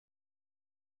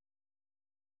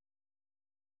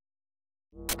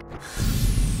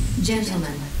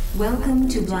Gentlemen, welcome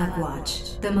to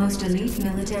Blackwatch, the most elite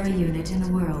military unit in the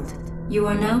world. You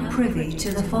are now privy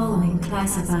to the following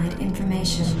classified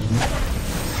information.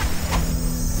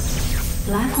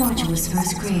 Blackwatch was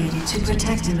first created to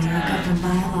protect America from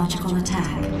biological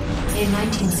attack. In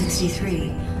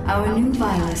 1963, our new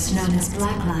virus known as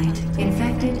Blacklight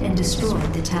infected and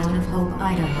destroyed the town of Hope,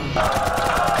 Idaho.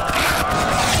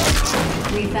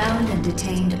 We found and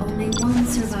detained only one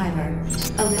survivor,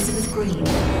 Elizabeth Green,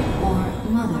 or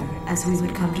Mother, as we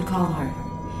would come to call her.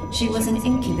 She was an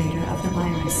incubator of the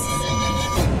virus.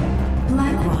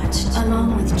 Blackwatch,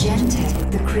 along with Gentek,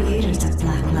 the creators of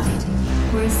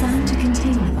Blacklight, were assigned to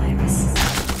contain the virus,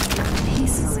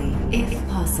 peacefully, if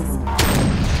possible.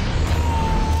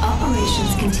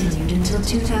 Operations continued until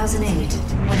 2008,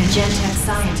 when a Gentek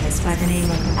scientist by the name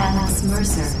of Alex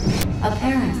Mercer,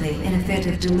 apparently in a fit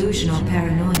of delusional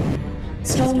paranoia,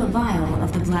 stole a vial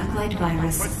of the Blacklight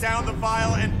virus. Put down the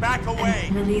vial and back away!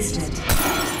 And released it.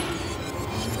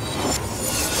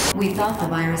 We thought the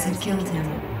virus had killed him.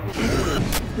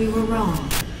 We were wrong.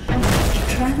 It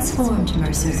transformed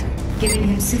Mercer, giving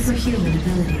him superhuman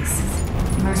abilities.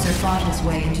 Mercer fought his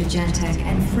way into Gentek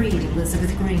and freed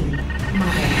Elizabeth Green,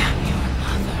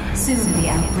 Mother. Soon the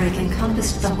outbreak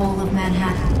encompassed the whole of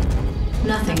Manhattan.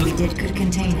 Nothing we did could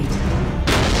contain it.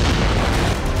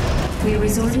 We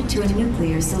resorted to a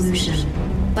nuclear solution,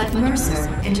 but Mercer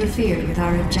interfered with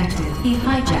our objective. He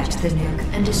hijacked the nuke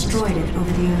and destroyed it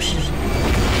over the ocean.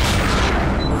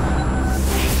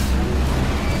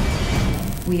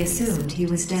 We assumed he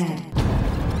was dead.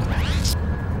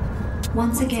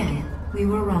 Once again, we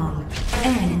were wrong.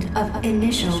 End of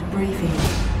initial briefing.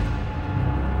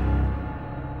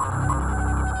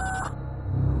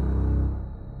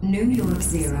 New York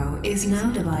Zero is now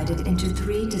divided into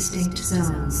 3 distinct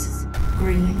zones: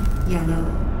 green, yellow,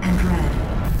 and red.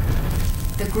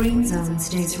 The green zone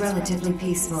stays relatively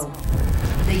peaceful.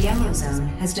 The yellow zone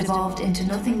has devolved into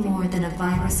nothing more than a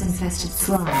virus-infested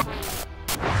slum.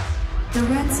 The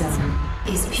red zone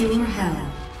is pure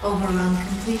hell, overrun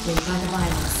completely by the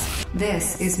virus.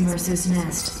 This is Mercer's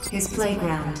nest, his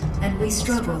playground, and we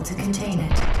struggle to contain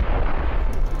it.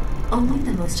 Only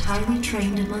the most highly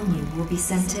trained among you will be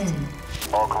sent in.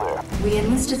 All clear. We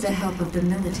enlisted the help of the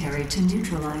military to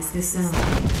neutralize this zone.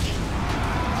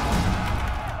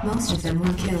 Most of them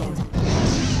were killed.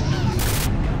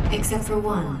 Except for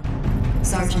one,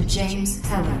 Sergeant James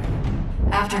Heller.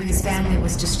 After his family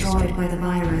was destroyed by the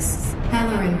virus,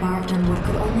 Heller embarked on what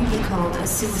could only be called a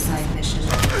suicide mission.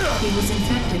 He was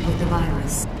infected with the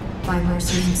virus by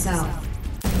Mercer himself.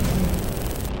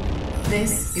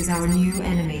 This is our new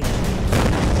enemy.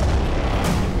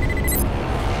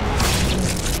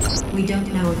 We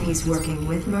don't know if he's working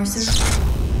with Mercer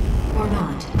or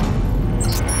not.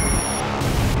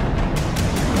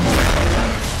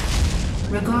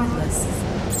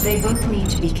 Regardless, they both need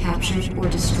to be captured or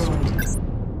destroyed.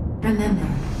 Remember,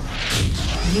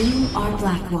 you are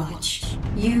Blackwatch.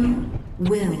 You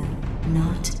will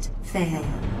not fail.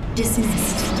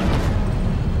 Dismissed.